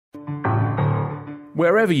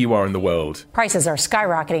Wherever you are in the world, prices are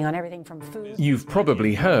skyrocketing on everything from food. You've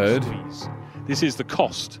probably heard this is the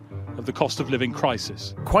cost of living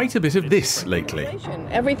crisis. Quite a bit of this lately.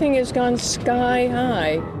 Everything has gone sky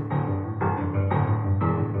high.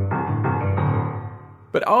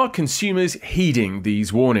 But are consumers heeding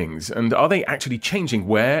these warnings? And are they actually changing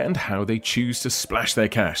where and how they choose to splash their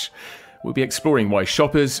cash? We'll be exploring why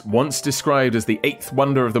shoppers, once described as the eighth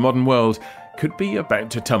wonder of the modern world, could be about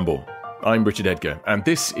to tumble. I'm Richard Edgar, and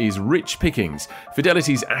this is Rich Pickings,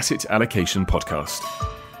 Fidelity's asset allocation podcast.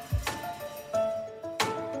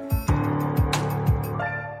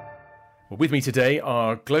 With me today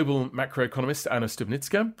are global macroeconomist Anna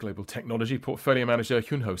Stupnitska, global technology portfolio manager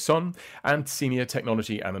Hyun-Ho Son, and senior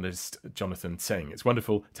technology analyst Jonathan Tseng. It's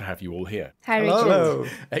wonderful to have you all here. Hi, Richard. Hello.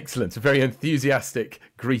 Excellent. A very enthusiastic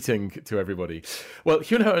greeting to everybody. Well,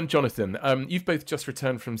 Hyun-Ho and Jonathan, you've both just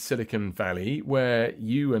returned from Silicon Valley, where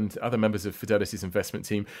you and other members of Fidelity's investment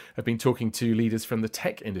team have been talking to leaders from the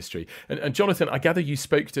tech industry. And Jonathan, I gather you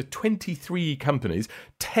spoke to 23 companies,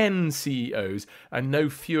 10 CEOs, and no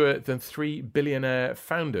fewer than 3 billionaire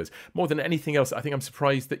founders. More than anything else, I think I'm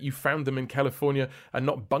surprised that you found them in California and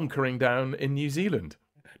not bunkering down in New Zealand.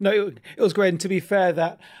 No, it was great. And to be fair,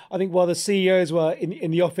 that I think while the CEOs were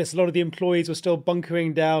in the office, a lot of the employees were still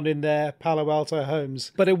bunkering down in their Palo Alto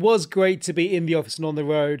homes. But it was great to be in the office and on the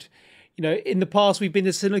road. You know, in the past, we've been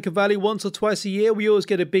to Silicon Valley once or twice a year. We always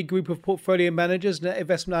get a big group of portfolio managers and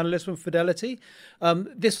investment analysts from Fidelity.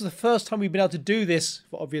 This was the first time we've been able to do this,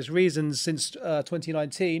 for obvious reasons, since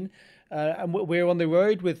 2019. And we're on the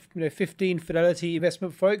road with 15 Fidelity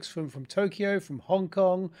investment folks from Tokyo, from Hong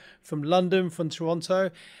Kong, from London, from Toronto.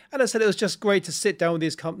 And I said it was just great to sit down with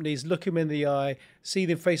these companies, look them in the eye, see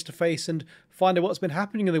them face to face and find out what's been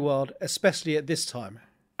happening in the world, especially at this time.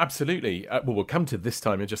 Absolutely. Well, we'll come to this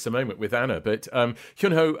time in just a moment with Anna. But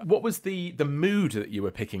Hyun-Ho, what was the mood that you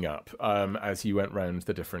were picking up as you went round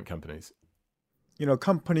the different companies?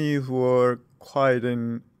 Companies were quite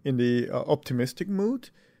in the optimistic mood.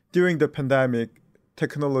 During the pandemic,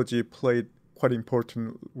 technology played quite an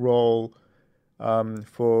important role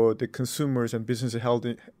for the consumers and businesses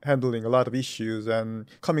handling a lot of issues. And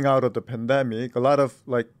coming out of the pandemic, a lot of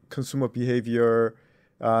consumer behavior,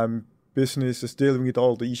 businesses dealing with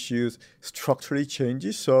all the issues structurally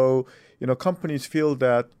changes. So, companies feel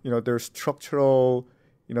that, there's structural,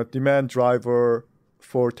 demand driver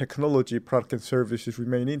for technology, product and services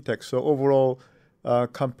remain intact. So overall,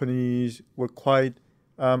 companies were quite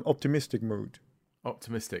optimistic mood.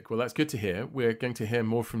 Optimistic. Well, that's good to hear. We're going to hear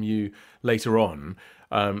more from you later on.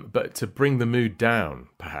 But to bring the mood down,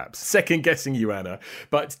 perhaps, second guessing you, Anna,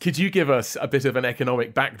 but could you give us a bit of an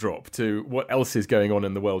economic backdrop to what else is going on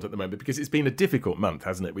in the world at the moment? Because it's been a difficult month,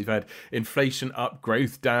 hasn't it? We've had inflation up,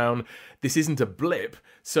 growth down. This isn't a blip.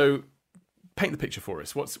 So paint the picture for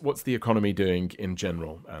us. What's the economy doing in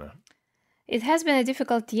general, Anna? It has been a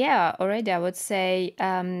difficult year already, I would say.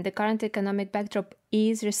 The current economic backdrop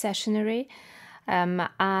is recessionary,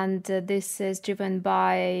 and this is driven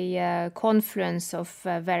by a confluence of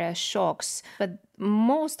various shocks. But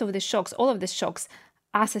most of the shocks, all of the shocks,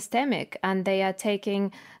 are systemic, and they are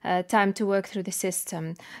taking time to work through the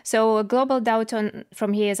system. So a global downturn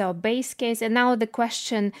from here is our base case. And now the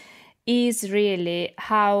question is really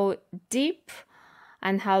how deep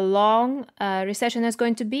and how long recession is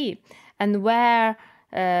going to be, and where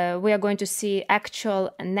we are going to see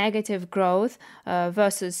actual negative growth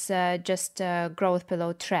versus just growth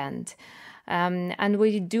below trend. And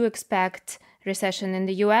we do expect recession in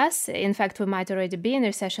the US. In fact, we might already be in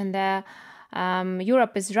recession there.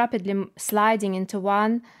 Europe is rapidly sliding into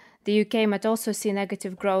one. The UK might also see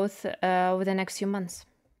negative growth over the next few months.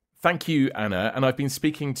 Thank you, Anna. And I've been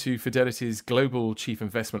speaking to Fidelity's Global Chief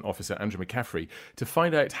Investment Officer, Andrew McCaffrey, to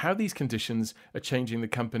find out how these conditions are changing the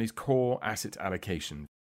company's core asset allocation.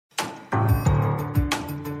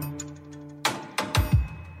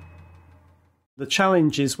 The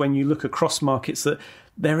challenge is when you look across markets that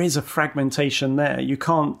there is a fragmentation there. You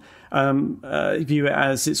can't view it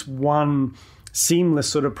as it's one seamless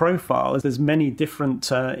sort of profile. There's many different,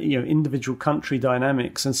 individual country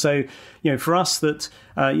dynamics. And so, for us that,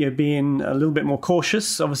 being a little bit more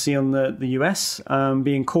cautious, obviously on the US,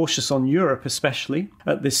 being cautious on Europe, especially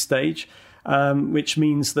at this stage, which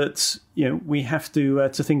means that, we have to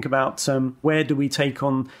think about where do we take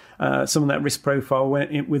on some of that risk profile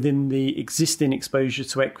within the existing exposure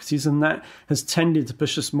to equities. And that has tended to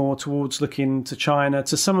push us more towards looking to China,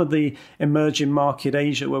 to some of the emerging market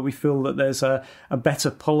Asia, where we feel that there's a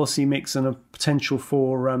better policy mix and a potential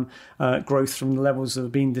for growth from the levels that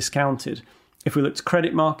have been discounted. If we look to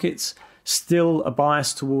credit markets, still a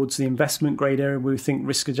bias towards the investment grade area where we think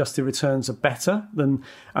risk-adjusted returns are better than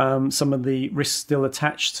some of the risks still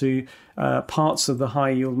attached to parts of the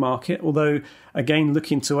high yield market. Although, again,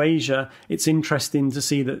 looking to Asia, it's interesting to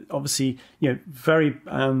see that obviously, very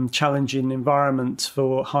challenging environment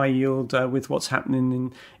for high yield with what's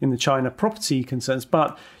happening in the China property concerns.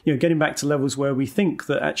 But, getting back to levels where we think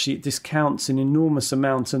that actually it discounts an enormous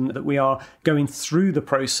amount and that we are going through the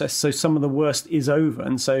process. So some of the worst is over.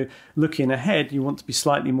 And so looking ahead, you want to be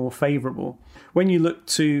slightly more favourable. When you look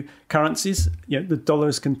to currencies, the dollar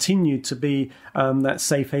has continued to be that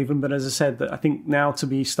safe haven. But as I said, that I think now to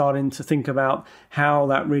be starting to think about how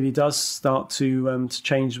that really does start to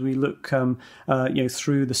change. We look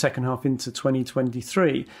through the second half into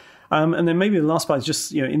 2023. And then maybe the last part is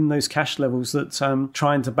just, in those cash levels that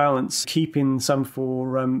trying to balance keeping some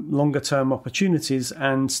for longer term opportunities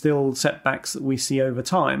and still setbacks that we see over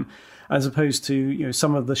time, as opposed to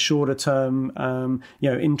some of the shorter term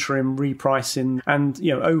interim repricing. And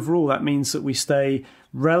overall that means that we stay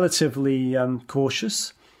relatively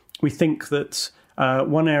cautious. We think that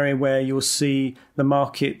one area where you'll see the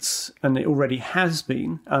markets, and it already has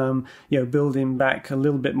been, building back a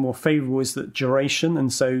little bit more favourable, is that duration,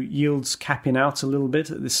 and so yields capping out a little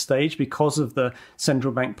bit at this stage because of the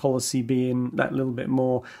central bank policy being that little bit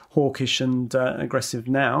more hawkish and aggressive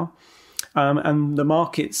now. And the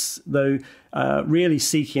markets, though, really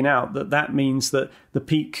seeking out that means that the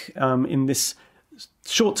peak in this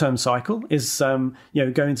short-term cycle is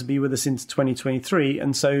going to be with us into 2023,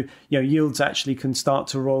 and so yields actually can start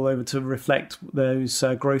to roll over to reflect those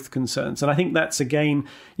growth concerns. And I think that's again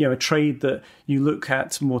a trade that you look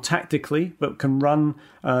at more tactically, but can run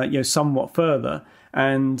somewhat further.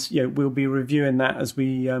 And we'll be reviewing that as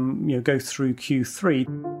we go through Q3.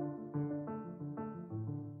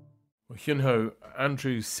 Well, Hyun Ho,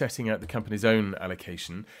 Andrew's setting out the company's own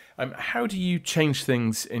allocation. How do you change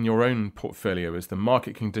things in your own portfolio as the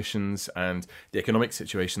market conditions and the economic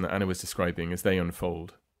situation that Anna was describing as they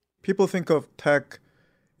unfold? People think of tech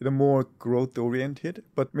more growth-oriented,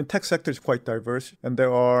 but tech sector is quite diverse, and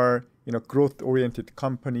there are growth-oriented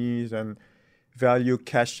companies and value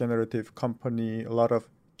cash-generative company, a lot of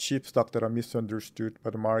cheap stock that are misunderstood by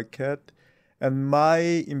the market. And my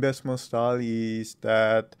investment style is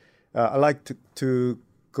that I like to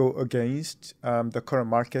go against the current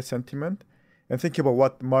market sentiment and think about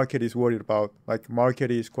what the market is worried about. Like market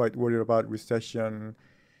is quite worried about recession,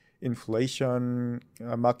 inflation.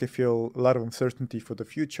 Market feel a lot of uncertainty for the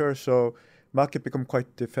future. So market become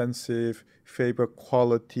quite defensive, favor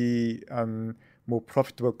quality and more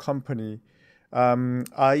profitable company.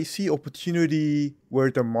 I see opportunity where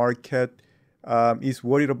the market is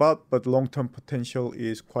worried about, but long-term potential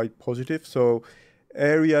is quite positive. So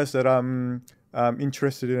areas that I'm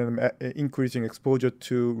interested in increasing exposure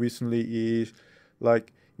to recently is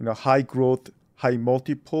high growth, high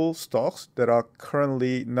multiple stocks that are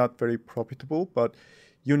currently not very profitable, but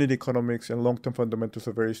unit economics and long-term fundamentals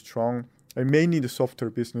are very strong. And mainly the software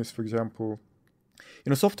business, for example.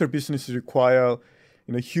 Software businesses require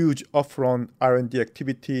huge upfront R&D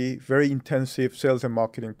activity, very intensive sales and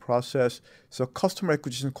marketing process. So customer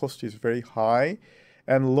acquisition cost is very high.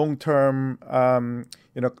 And long-term,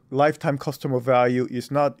 lifetime customer value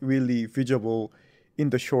is not really visible in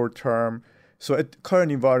the short term. So at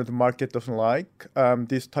current environment, the market doesn't like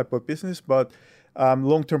this type of business. But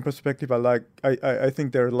long-term perspective, I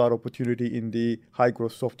think there are a lot of opportunity in the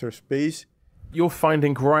high-growth software space. You're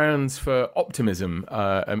finding grounds for optimism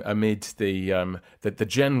amid the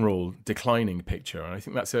general declining picture, and I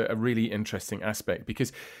think that's a really interesting aspect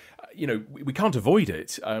because we can't avoid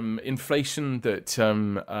it. Inflation that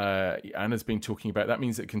Anna's been talking about, that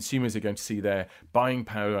means that consumers are going to see their buying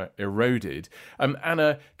power eroded.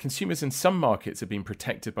 Anna, consumers in some markets have been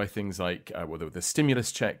protected by things like the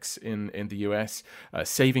stimulus checks in the US,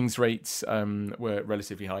 savings rates were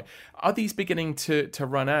relatively high. Are these beginning to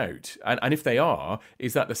run out? And if they are,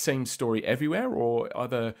 is that the same story everywhere, or are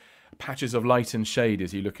there patches of light and shade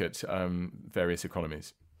as you look at various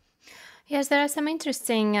economies? Yes, there are some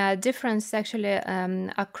interesting differences actually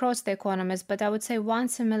across the economies, but I would say one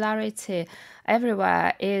similarity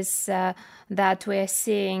everywhere is that we are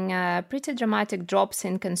seeing pretty dramatic drops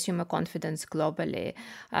in consumer confidence globally.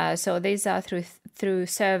 So these are through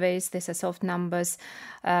surveys, these are soft numbers,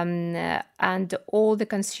 and all the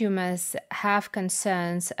consumers have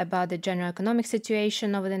concerns about the general economic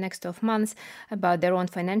situation over the next 12 months, about their own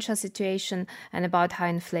financial situation, and about high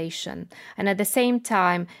inflation. And at the same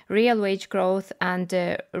time, real wage wage growth and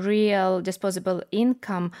real disposable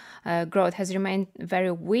income growth has remained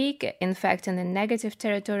very weak, in fact, in the negative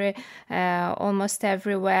territory almost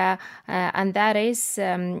everywhere. And that is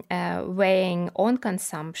weighing on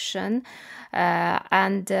consumption.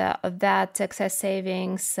 And that excess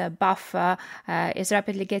savings buffer is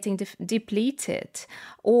rapidly getting depleted,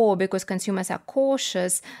 or because consumers are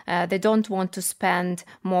cautious, they don't want to spend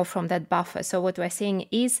more from that buffer. So what we're seeing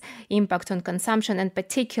is impact on consumption, and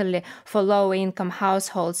particularly for low-income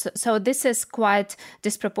households. So this is quite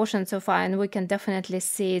disproportionate so far, and we can definitely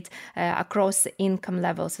see it across income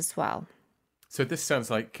levels as well. So this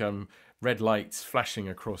sounds like red lights flashing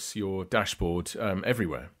across your dashboard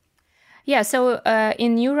everywhere. Yeah, so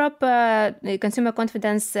in Europe, the consumer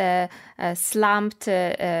confidence slumped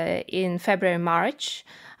in February, March.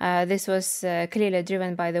 This was clearly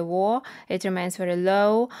driven by the war. It remains very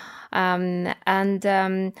low.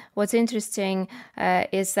 And what's interesting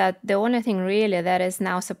is that the only thing really that is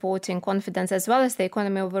now supporting confidence as well as the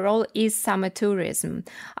economy overall is summer tourism.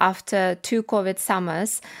 After 2 COVID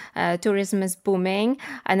summers, tourism is booming.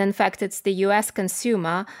 And in fact, it's the US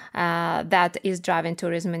consumer that is driving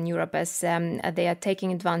tourism in Europe as they are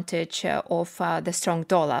taking advantage of the strong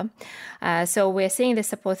dollar. So we're seeing the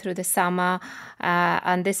support through the summer.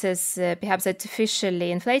 And this is perhaps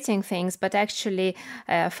artificially inflating things, but actually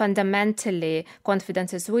fundamentally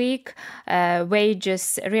confidence is weak. Real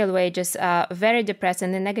wages are very depressed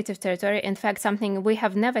in the negative territory. In fact, something we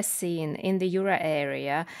have never seen in the euro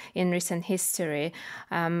area in recent history.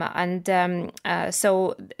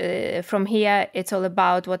 So from here, it's all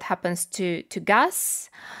about what happens to gas,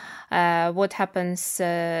 what happens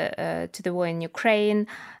to the war in Ukraine,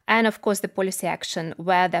 and of course the policy action,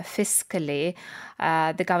 whether fiscally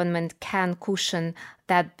the government can cushion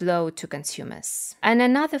that blow to consumers. And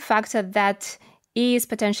another factor that is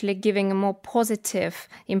potentially giving a more positive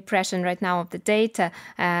impression right now of the data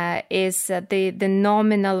is the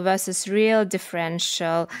nominal versus real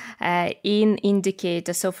differential in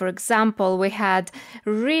indicators. So, for example, we had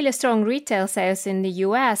really strong retail sales in the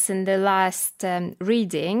US in the last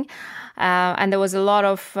reading, and there was a lot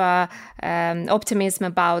of optimism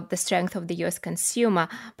about the strength of the US consumer.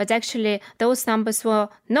 But actually, those numbers were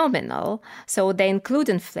nominal, so they include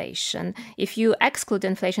inflation. If you exclude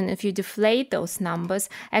inflation, if you deflate those numbers,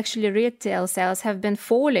 actually retail sales have been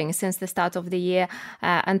falling since the start of the year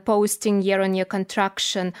and posting year-on-year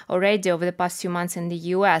contraction already over the past few months in the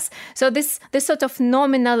US. So this sort of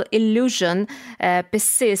nominal illusion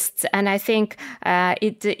persists, and I think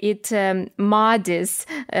it muddies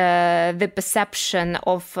the perception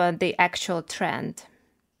of the actual trend.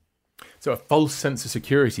 So a false sense of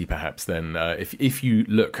security, perhaps, then, if you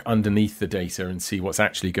look underneath the data and see what's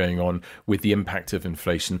actually going on with the impact of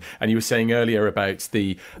inflation. And you were saying earlier about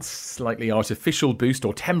the slightly artificial boost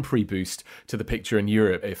or temporary boost to the picture in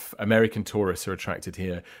Europe if American tourists are attracted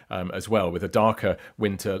here as well, with a darker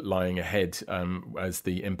winter lying ahead as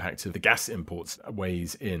the impact of the gas imports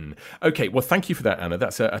weighs in. OK, well, thank you for that, Anna.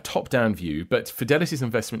 That's a top-down view. But Fidelity's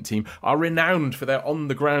investment team are renowned for their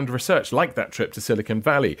on-the-ground research, like that trip to Silicon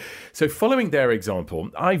Valley. So following their example,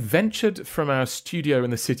 I ventured from our studio in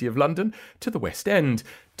the City of London to the West End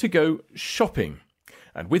to go shopping.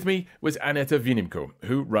 And with me was Aneta Vinimko,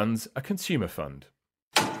 who runs a consumer fund.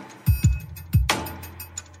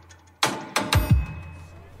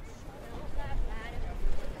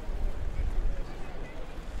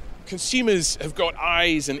 Consumers have got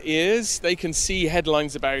eyes and ears. They can see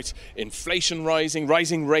headlines about inflation rising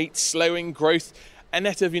rates, slowing growth.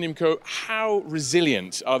 Aneta Vinimko, how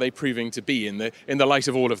resilient are they proving to be in the light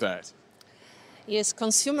of all of that? Yes,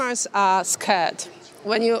 consumers are scared.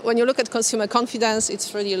 When you look at consumer confidence,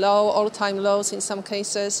 it's really low, all-time lows in some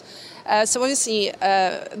cases. So obviously,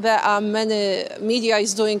 there are many media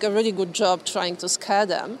is doing a really good job trying to scare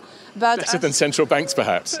them. But better than central banks,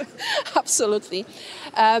 perhaps. Absolutely.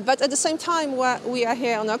 But at the same time, we are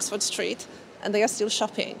here on Oxford Street, and they are still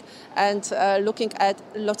shopping and looking at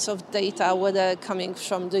lots of data, whether coming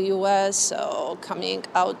from the US or coming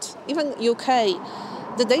out, even UK.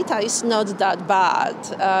 The data is not that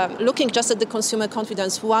bad. Looking just at the consumer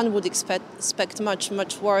confidence, one would expect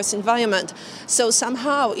much worse environment. So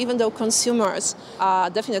somehow, even though consumers are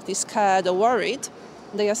definitely scared or worried,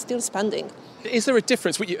 they are still spending. Is there a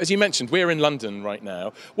difference? As you mentioned, we're in London right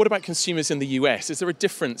now. What about consumers in the US? Is there a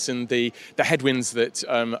difference in the headwinds that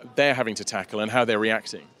they're having to tackle and how they're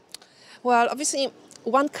reacting? Well, obviously,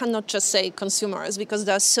 one cannot just say consumers because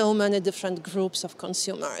there are so many different groups of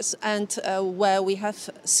consumers. And where we have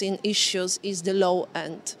seen issues is the low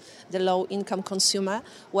end, the low-income consumer,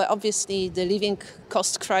 where obviously the living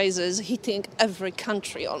cost crisis hitting every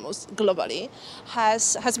country almost globally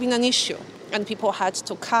has been an issue. And people had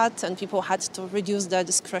to cut and people had to reduce their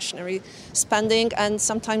discretionary spending and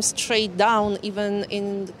sometimes trade down even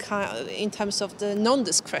in terms of the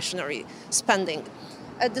non-discretionary spending.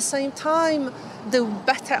 At the same time, the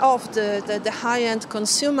better off, the high-end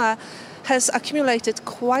consumer has accumulated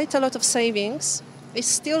quite a lot of savings, is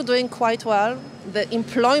still doing quite well. The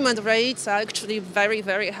employment rates are actually very,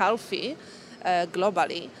 very healthy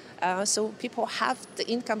globally. So people have the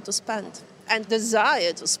income to spend and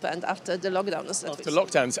desire to spend after the lockdowns. After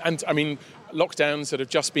lockdowns. And I mean, lockdowns that have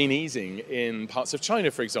just been easing in parts of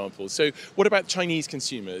China, for example. So what about Chinese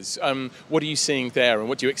consumers? What are you seeing there and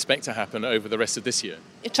what do you expect to happen over the rest of this year?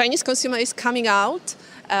 The Chinese consumer is coming out.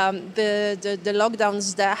 The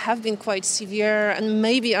lockdowns there have been quite severe and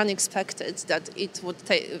maybe unexpected that it would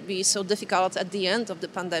be so difficult at the end of the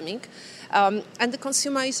pandemic. And the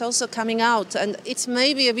consumer is also coming out, and it's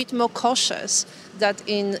maybe a bit more cautious than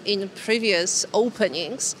in previous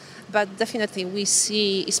openings. But definitely we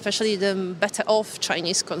see, especially the better off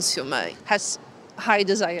Chinese consumer has high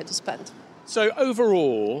desire to spend. So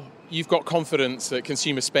overall, you've got confidence that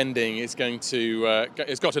consumer spending is going to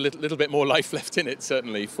has got a little bit more life left in it,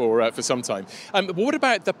 certainly for some time. But what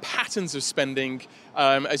about the patterns of spending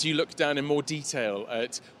as you look down in more detail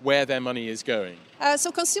at where their money is going?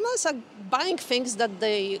 So consumers are buying things that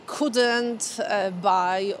they couldn't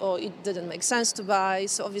buy or it didn't make sense to buy.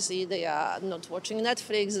 So obviously they are not watching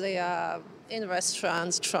Netflix, they are in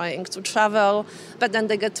restaurants trying to travel, but then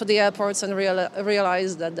they get to the airports and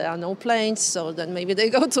realize that there are no planes, so then maybe they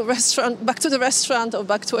go back to the restaurant or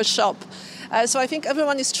back to a shop. So I think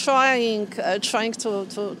everyone is trying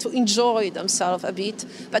to enjoy themselves a bit,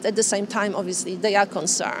 but at the same time, obviously, they are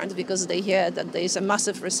concerned because they hear that there is a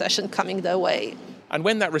massive recession coming their way. And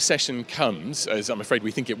when that recession comes, as I'm afraid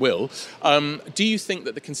we think it will, do you think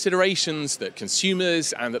that the considerations that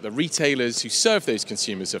consumers and that the retailers who serve those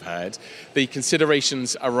consumers have had, the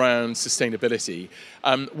considerations around sustainability,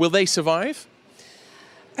 will they survive?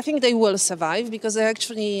 I think they will survive because they're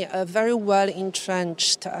actually very well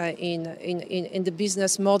entrenched in the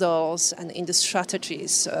business models and in the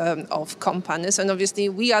strategies of companies. And obviously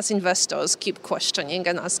we as investors keep questioning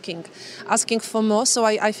and asking for more. So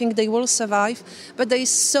I think they will survive. But there is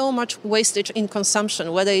so much wastage in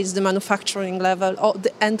consumption, whether it's the manufacturing level or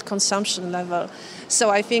the end consumption level. So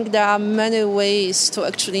I think there are many ways to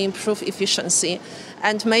actually improve efficiency.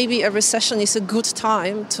 And maybe a recession is a good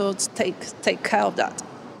time to take care of that.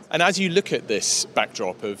 And as you look at this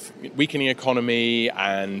backdrop of weakening economy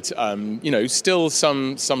and still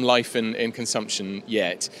some life in consumption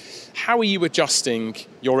yet, how are you adjusting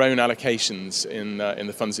your own allocations in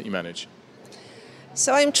the funds that you manage?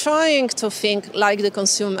 So I'm trying to think like the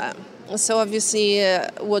consumer. So obviously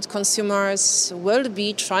what consumers will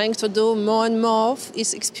be trying to do more and more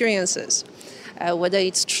is experiences. Whether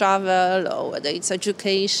it's travel or whether it's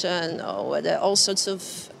education or whether all sorts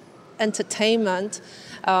of entertainment.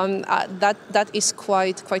 That is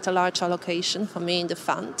quite a large allocation for me in the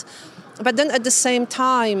fund. But then at the same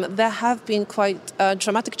time, there have been quite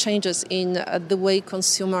dramatic changes in the way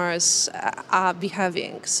consumers are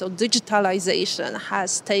behaving. So digitalization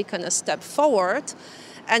has taken a step forward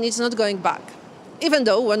and it's not going back. Even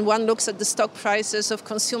though when one looks at the stock prices of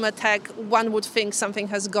consumer tech, one would think something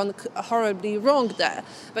has gone horribly wrong there.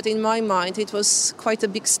 But in my mind, it was quite a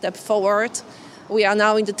big step forward. We are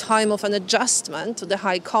now in the time of an adjustment to the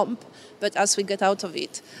high comp, but as we get out of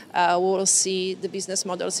it, we'll see the business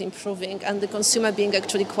models improving and the consumer being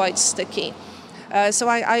actually quite sticky. So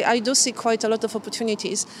I do see quite a lot of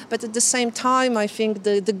opportunities, but at the same time, I think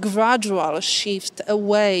the gradual shift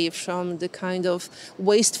away from the kind of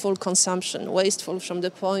wasteful consumption, wasteful from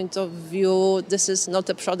the point of view, this is not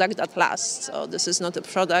a product that lasts, or this is not a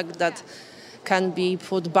product that can be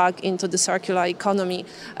put back into the circular economy.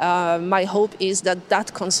 My hope is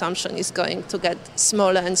that consumption is going to get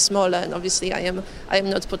smaller and smaller, and obviously I am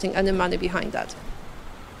not putting any money behind that.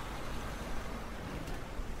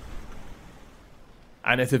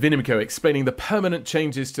 Aneta Vinimco explaining the permanent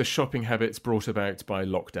changes to shopping habits brought about by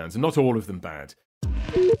lockdowns, and not all of them bad.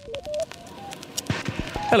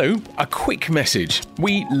 Hello, a quick message.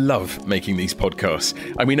 We love making these podcasts,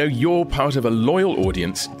 and we know you're part of a loyal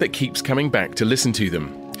audience that keeps coming back to listen to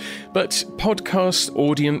them. But podcast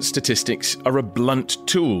audience statistics are a blunt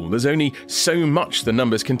tool. There's only so much the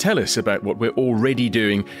numbers can tell us about what we're already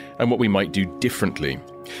doing and what we might do differently.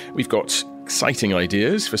 We've got exciting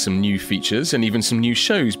ideas for some new features and even some new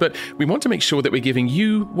shows, but we want to make sure that we're giving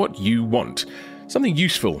you what you want. Something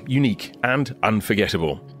useful, unique, and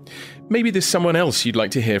unforgettable. Maybe there's someone else you'd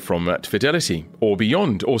like to hear from at Fidelity, or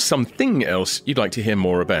beyond, or something else you'd like to hear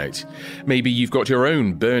more about. Maybe you've got your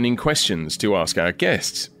own burning questions to ask our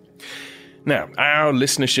guests. Now, our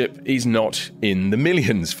listenership is not in the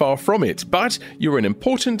millions, far from it, but you're an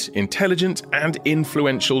important, intelligent, and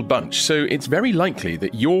influential bunch, so it's very likely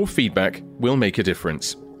that your feedback will make a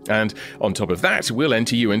difference. And on top of that, we'll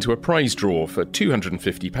enter you into a prize draw for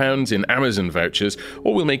 £250 in Amazon vouchers,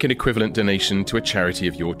 or we'll make an equivalent donation to a charity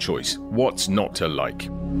of your choice. What's not to like?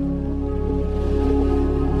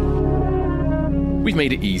 We've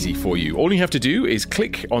made it easy for you. All you have to do is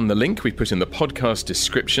click on the link we put in the podcast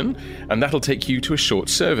description, and that'll take you to a short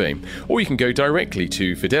survey. Or you can go directly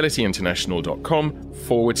to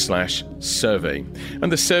fidelityinternational.com/survey.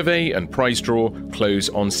 And the survey and prize draw close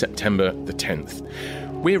on September the 10th.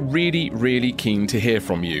 We're really, really keen to hear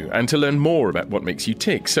from you and to learn more about what makes you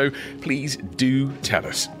tick, so please do tell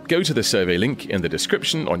us. Go to the survey link in the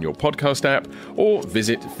description on your podcast app or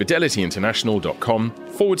visit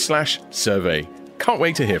fidelityinternational.com/survey. Can't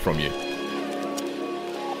wait to hear from you.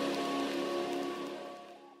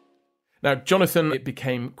 Now, Jonathan, it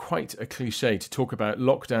became quite a cliche to talk about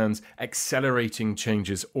lockdowns accelerating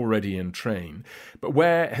changes already in train. But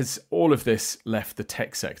where has all of this left the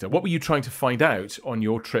tech sector? What were you trying to find out on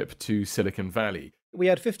your trip to Silicon Valley? We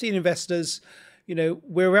had 15 investors.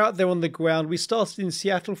 We're out there on the ground. We started in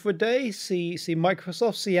Seattle for a day, see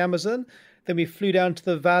Microsoft, see Amazon. Then we flew down to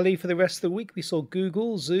the Valley for the rest of the week. We saw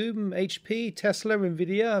Google, Zoom, HP, Tesla,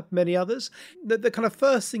 NVIDIA, many others. The kind of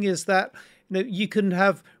first thing is that you can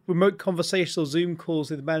have remote conversational Zoom calls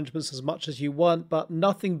with managements as much as you want, but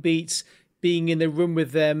nothing beats being in the room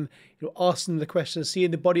with them, asking them the questions, seeing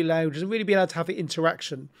the body language, and really being able to have the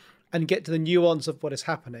interaction and get to the nuance of what is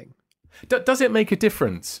happening. Does it make a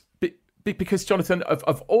difference? Because, Jonathan,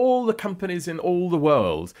 of all the companies in all the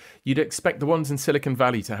world, you'd expect the ones in Silicon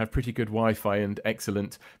Valley to have pretty good Wi-Fi and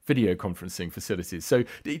excellent video conferencing facilities. So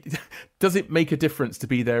does it make a difference to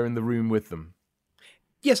be there in the room with them?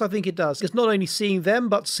 Yes, I think it does. It's not only seeing them,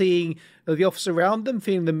 but seeing the office around them,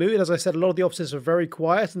 feeling the mood. As I said, a lot of the offices are very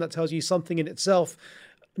quiet, and that tells you something in itself,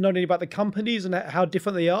 not only about the companies and how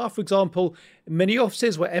different they are. For example, many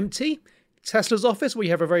offices were empty. Tesla's office, where you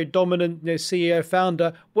have a very dominant CEO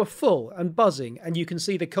founder, were full and buzzing, and you can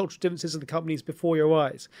see the cultural differences in the companies before your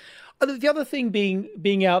eyes. The other thing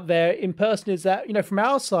being out there in person is that, from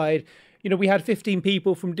our side, we had 15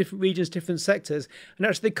 people from different regions, different sectors. And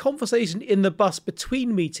actually the conversation in the bus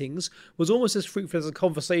between meetings was almost as fruitful as a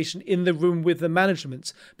conversation in the room with the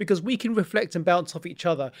management, because we can reflect and bounce off each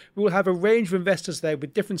other. We will have a range of investors there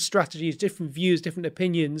with different strategies, different views, different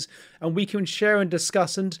opinions, and we can share and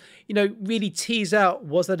discuss and, really tease out,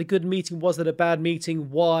 was that a good meeting? Was that a bad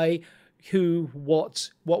meeting? Why? Who,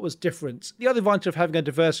 what was different. The other advantage of having a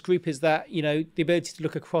diverse group is that, the ability to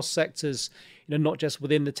look across sectors, not just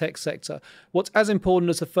within the tech sector. What's as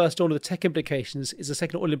important as the first order of the tech implications is the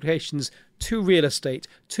second order implications to real estate,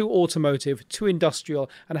 to automotive, to industrial,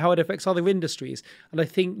 and how it affects other industries. And I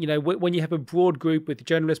think, when you have a broad group with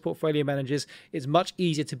generalist portfolio managers, it's much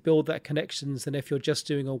easier to build that connections than if you're just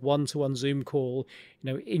doing a one-to-one Zoom call,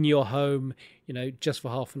 in your home, just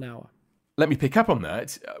for half an hour. Let me pick up on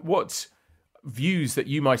that. What views that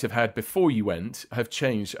you might have had before you went have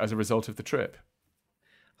changed as a result of the trip?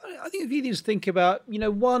 I think if you need to think about,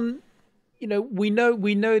 one, we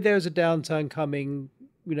know there's a downturn coming.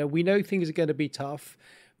 We know things are going to be tough.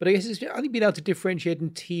 But I guess I think being able to differentiate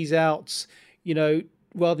and tease out,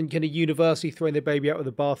 rather than kind of universally throwing the baby out with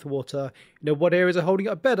the bathwater, what areas are holding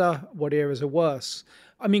up better, what areas are worse.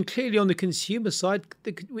 I mean, clearly on the consumer side,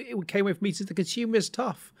 it came away from meetings, the consumer is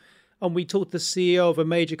tough. And we talked to the CEO of a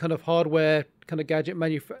major kind of hardware kind of gadget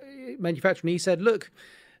manufacturer, and he said, look,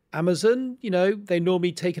 Amazon, they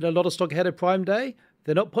normally take in a lot of stock ahead of Prime Day.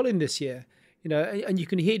 They're not pulling this year, and you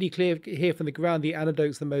can hear from the ground the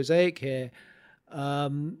anecdotes, the mosaic here,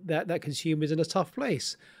 that consumers in a tough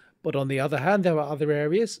place. But on the other hand, there are other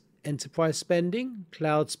areas, enterprise spending,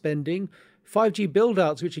 cloud spending, 5G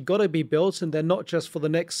build-outs, which have got to be built, and they're not just for the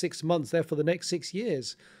next 6 months, they're for the next 6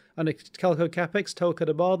 years. And the telco capex, telco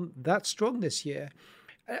demand, that's strong this year.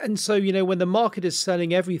 And so, when the market is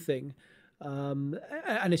selling everything and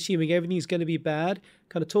assuming everything is going to be bad,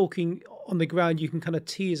 kind of talking on the ground, you can kind of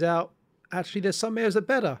tease out, actually, there's some areas that are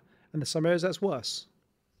better and there's some areas that's worse.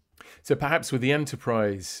 So perhaps with the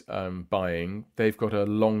enterprise buying, they've got a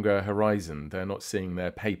longer horizon. They're not seeing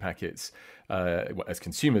their pay packets, as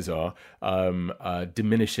consumers are,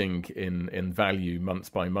 diminishing in value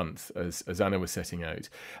month by month, as Anna was setting out.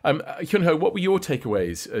 Hyun Ho, what were your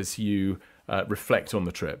takeaways as you reflect on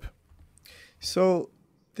the trip? So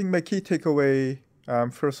I think my key takeaway,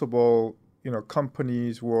 first of all,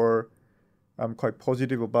 companies were quite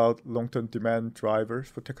positive about long-term demand drivers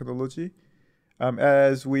for technology.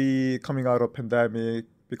 As we coming out of pandemic,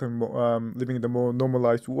 living in the more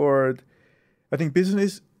normalized world, I think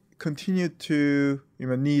business continued to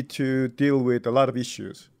need to deal with a lot of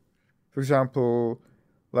issues. For example,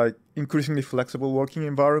 like increasingly flexible working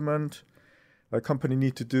environment. Like company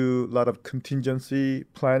need to do a lot of contingency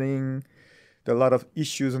planning. There are a lot of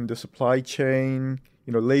issues in the supply chain.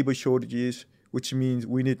 Labor shortages, which means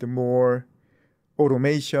we need more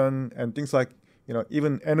automation and things like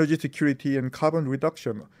even energy security and carbon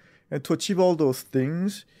reduction. And to achieve all those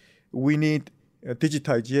things, we need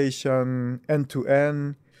digitization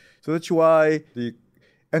end-to-end. So that's why the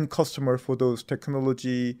end customer for those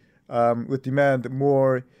technology would demand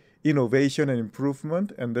more innovation and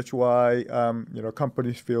improvement. And that's why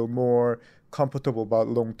companies feel more comfortable about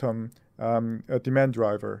long-term demand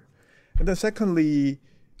driver. And then secondly,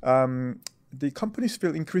 the companies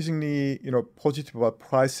feel increasingly positive about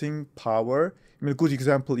pricing power. A good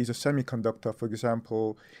example is a semiconductor, for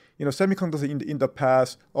example. Semiconductors in the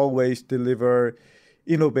past always deliver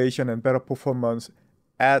innovation and better performance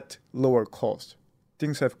at lower cost.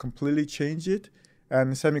 Things have completely changed,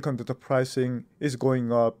 and semiconductor pricing is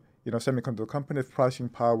going up. Semiconductor companies' pricing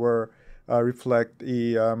power reflect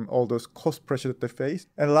all those cost pressures that they face.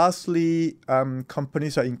 And lastly,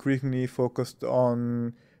 companies are increasingly focused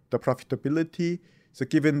on the profitability. So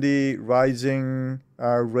given the rising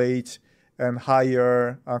rates and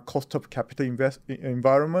higher cost of capital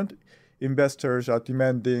environment, investors are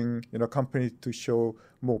demanding companies to show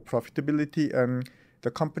more profitability, and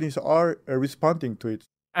the companies are responding to it.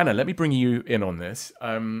 Anna, let me bring you in on this.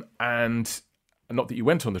 And not that you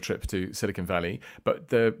went on the trip to Silicon Valley, but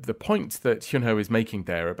the point that Hyun Ho is making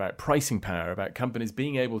there about pricing power, about companies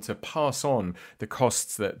being able to pass on the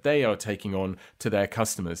costs that they are taking on to their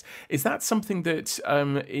customers, is that something that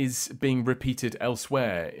is being repeated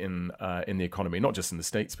elsewhere in the economy, not just in the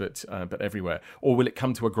States, but everywhere? Or will it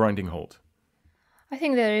come to a grinding halt? I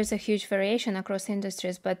think there is a huge variation across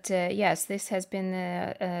industries, but yes, this has been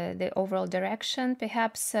the overall direction.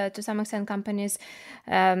 Perhaps to some extent, companies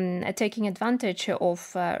taking advantage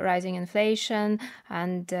of rising inflation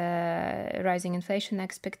and rising inflation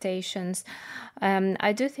expectations.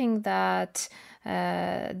 I do think that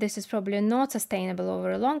this is probably not sustainable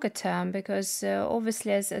over a longer term, because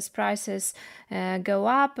obviously as prices go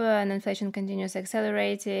up and inflation continues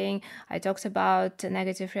accelerating, I talked about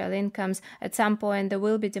negative real incomes, at some point there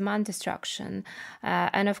will be demand destruction.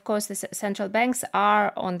 And of course the central banks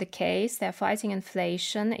are on the case, they're fighting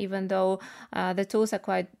inflation, even though the tools are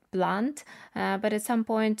quite blunt, but at some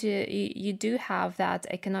point you do have that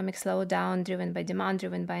economic slowdown driven by demand,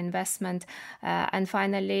 driven by investment, and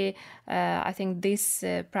finally I think this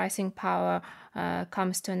pricing power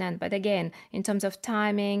comes to an end. But again, in terms of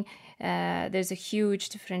timing, there's a huge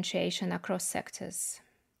differentiation across sectors.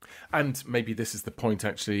 And maybe this is the point,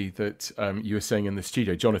 actually, that you were saying in the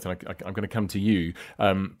studio. Jonathan, I'm going to come to you.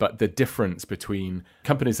 But the difference between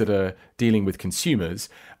companies that are dealing with consumers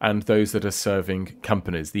and those that are serving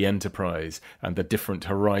companies, the enterprise, and the different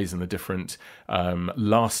horizon, the different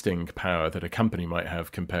lasting power that a company might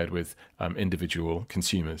have compared with individual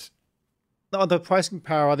consumers. On the pricing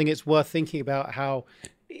power, I think it's worth thinking about how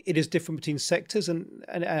it is different between sectors and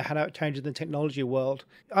how it changes in the technology world.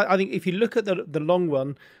 I think if you look at the long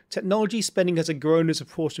run, technology spending has grown as a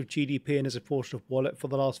portion of GDP and as a portion of wallet for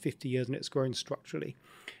the last 50 years, and it's grown structurally.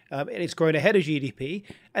 And it's grown ahead of GDP.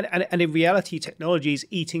 And in reality, technology is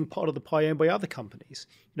eating part of the pie owned by other companies.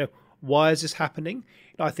 Why is this happening?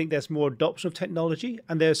 I think there's more adoption of technology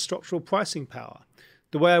and there's structural pricing power.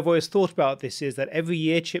 The way I've always thought about this is that every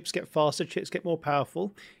year chips get faster, chips get more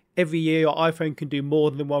powerful. Every year your iPhone can do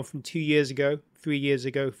more than the one from 2 years ago, 3 years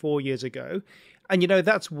ago, 4 years ago. And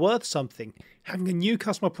that's worth something. Having a new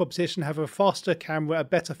customer proposition, have a faster camera, a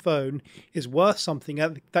better phone is worth something.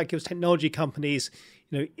 That gives technology companies,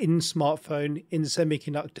 in smartphone, in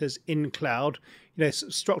semiconductors, in cloud,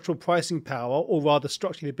 structural pricing power, or rather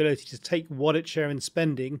structural ability to take wallet share and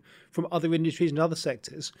spending from other industries and other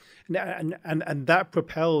sectors. And that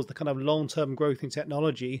propels the kind of long-term growth in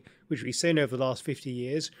technology, which we've seen over the last 50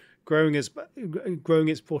 years, growing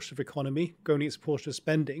its portion of economy, growing its portion of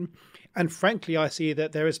spending. And frankly, I see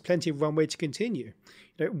that there is plenty of runway to continue.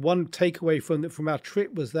 One takeaway from our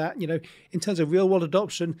trip was that, in terms of real world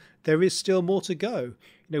adoption, there is still more to go.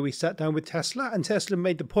 We sat down with Tesla, and Tesla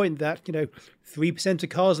made the point that, 3% of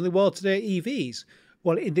cars in the world today are EVs.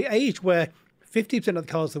 Well, in the age where 50% of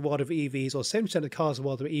the cars in the world are EVs, or 70% of the cars in the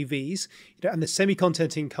world are EVs, and the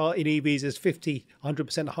semi-content in EVs is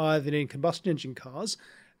 100% higher than in combustion engine cars,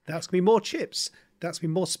 that's going to be more chips. That's going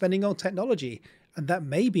to be more spending on technology. And that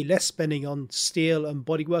may be less spending on steel and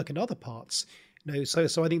bodywork and other parts.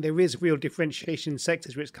 So I think there is real differentiation in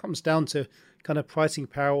sectors, which comes down to kind of pricing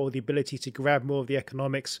power or the ability to grab more of the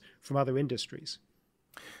economics from other industries.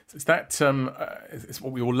 It's it's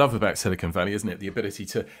what we all love about Silicon Valley, isn't it? The ability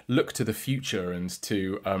to look to the future and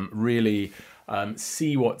to really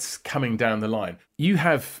see what's coming down the line. You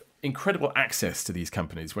have incredible access to these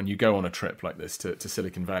companies when you go on a trip like this to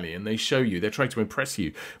Silicon Valley, and they're trying to impress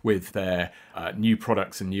you with their new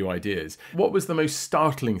products and new ideas. What was the most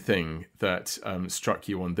startling thing that struck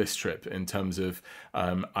you on this trip in terms of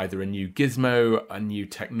either a new gizmo, a new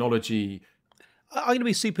technology? I'm going to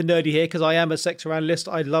be super nerdy here because I am a sector analyst.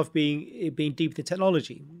 I love being deep in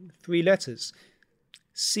technology. 3 letters.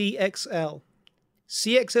 CXL.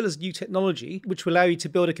 CXL is new technology which will allow you to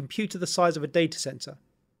build a computer the size of a data center.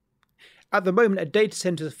 At the moment, a data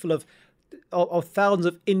center is full of thousands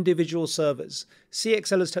of individual servers.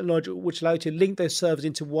 CXL is technology which allows you to link those servers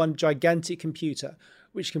into one gigantic computer,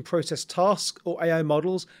 which can process tasks or AI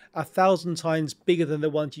models 1,000 times bigger than the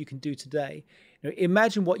ones you can do today.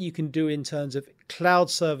 Imagine what you can do in terms of cloud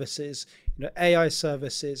services, AI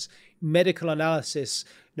services, medical analysis,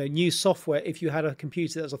 new software if you had a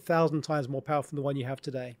computer that's 1,000 times more powerful than the one you have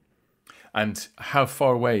today. And how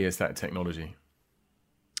far away is that technology?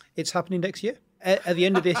 It's happening next year. At the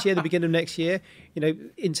end of this year, the beginning of next year,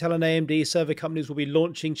 Intel and AMD server companies will be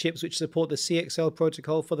launching chips which support the CXL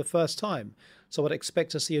protocol for the first time. So I'd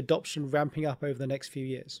expect to see adoption ramping up over the next few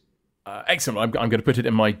years. Excellent. I'm going to put it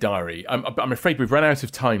in my diary. I'm afraid we've run out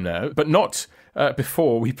of time now, but not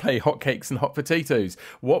before we play hotcakes and hot potatoes.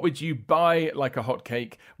 What would you buy like a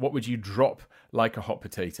hotcake? What would you drop like a hot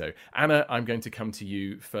potato? Anna, I'm going to come to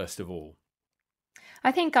you first of all.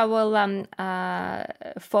 I think I will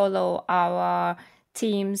follow our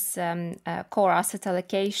team's core asset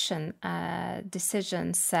allocation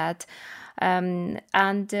decision set, and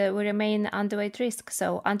we remain underweight risk.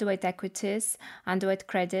 So underweight equities, underweight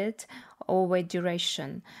credit, overweight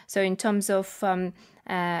duration. So in terms of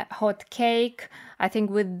hot cake, I think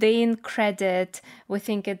within credit, we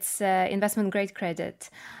think it's investment grade credit,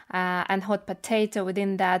 and hot potato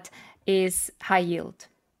within that is high yield.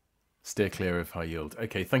 Steer clear of high yield.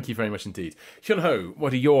 Okay, thank you very much indeed. Hyun Ho,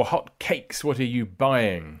 what are your hot cakes? What are you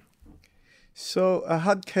buying? So a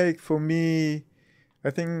hot cake for me, I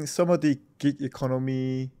think some of the gig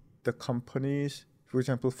economy, the companies, for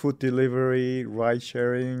example, food delivery, ride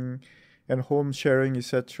sharing, and home sharing,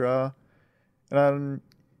 etc. And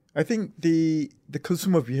I think the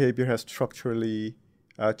consumer behavior has structurally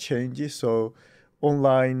changed. So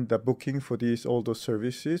online, the booking for all those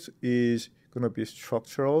services is going to be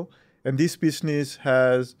structural. And this business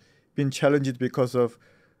has been challenged because of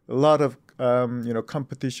a lot of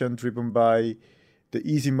competition driven by the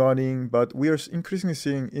easy money. But we are increasingly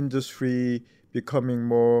seeing industry becoming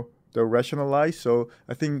more rationalized. So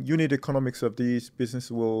I think unit economics of these business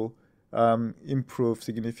will improve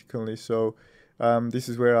significantly. So this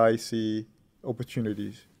is where I see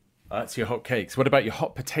opportunities. That's your hot cakes. What about your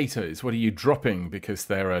hot potatoes? What are you dropping because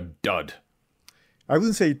they're a dud? I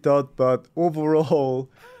wouldn't say dud, but overall,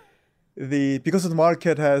 because the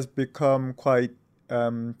market has become quite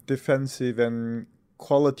defensive and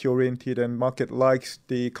quality-oriented, and market likes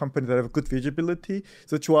the company that have good visibility.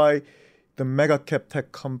 So that's why the mega cap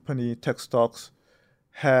tech stocks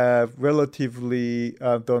have relatively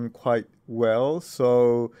done quite well.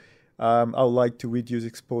 So I would like to reduce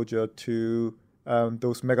exposure to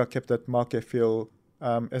those mega cap that market feel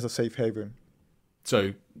as a safe haven.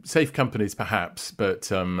 So safe companies perhaps,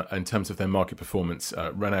 but in terms of their market performance,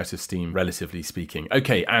 run out of steam, relatively speaking.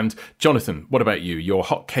 Okay, and Jonathan, what about you? Your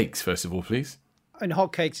hot cakes, first of all, please. And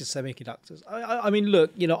hot cakes is semiconductors. I mean,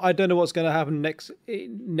 look, I don't know what's going to happen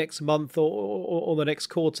next month or the next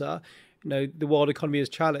quarter. The world economy is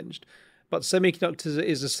challenged, but semiconductors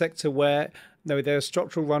is a sector where there's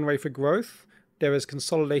structural runway for growth. There is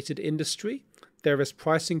consolidated industry. There is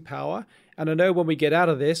pricing power. And I know when we get out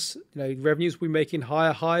of this, revenues will be making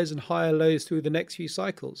higher highs and higher lows through the next few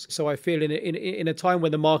cycles. So I feel in a time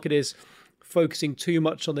when the market is focusing too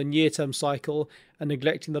much on the near-term cycle and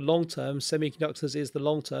neglecting the long-term, semiconductors is the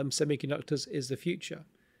long-term, semiconductors is the future.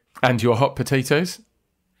 And your hot potatoes?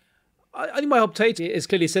 I think my hot potato is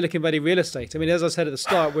clearly Silicon Valley real estate. I mean, as I said at the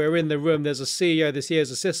start, we're in the room. There's a CEO, the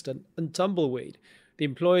CEO's assistant, and tumbleweed. The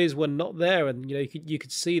employees were not there, and you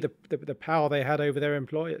could see the power they had over their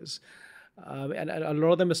employers. And a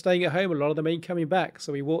lot of them are staying at home. A lot of them ain't coming back.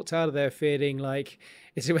 So we walked out of there feeling like,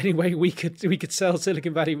 is there any way we could sell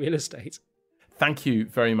Silicon Valley real estate? Thank you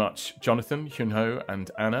very much, Jonathan, Hyun Ho and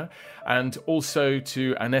Anna, and also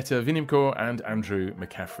to Annetta Vinimko and Andrew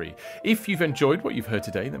McCaffrey. If you've enjoyed what you've heard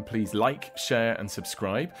today, then please like, share and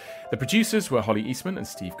subscribe. The producers were Holly Eastman and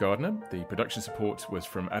Steve Gardner. The production support was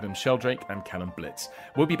from Adam Sheldrake and Callum Blitz.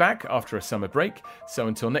 We'll be back after a summer break, so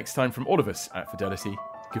until next time from all of us at Fidelity,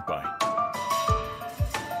 goodbye.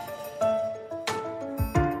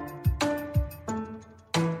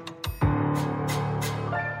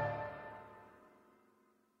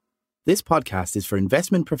 This podcast is for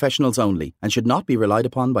investment professionals only and should not be relied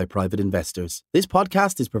upon by private investors. This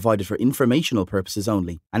podcast is provided for informational purposes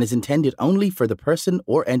only and is intended only for the person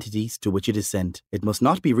or entities to which it is sent. It must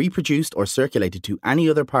not be reproduced or circulated to any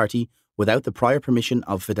other party without the prior permission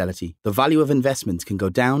of Fidelity. The value of investments can go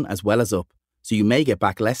down as well as up, so you may get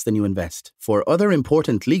back less than you invest. For other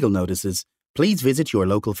important legal notices, please visit your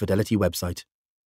local Fidelity website.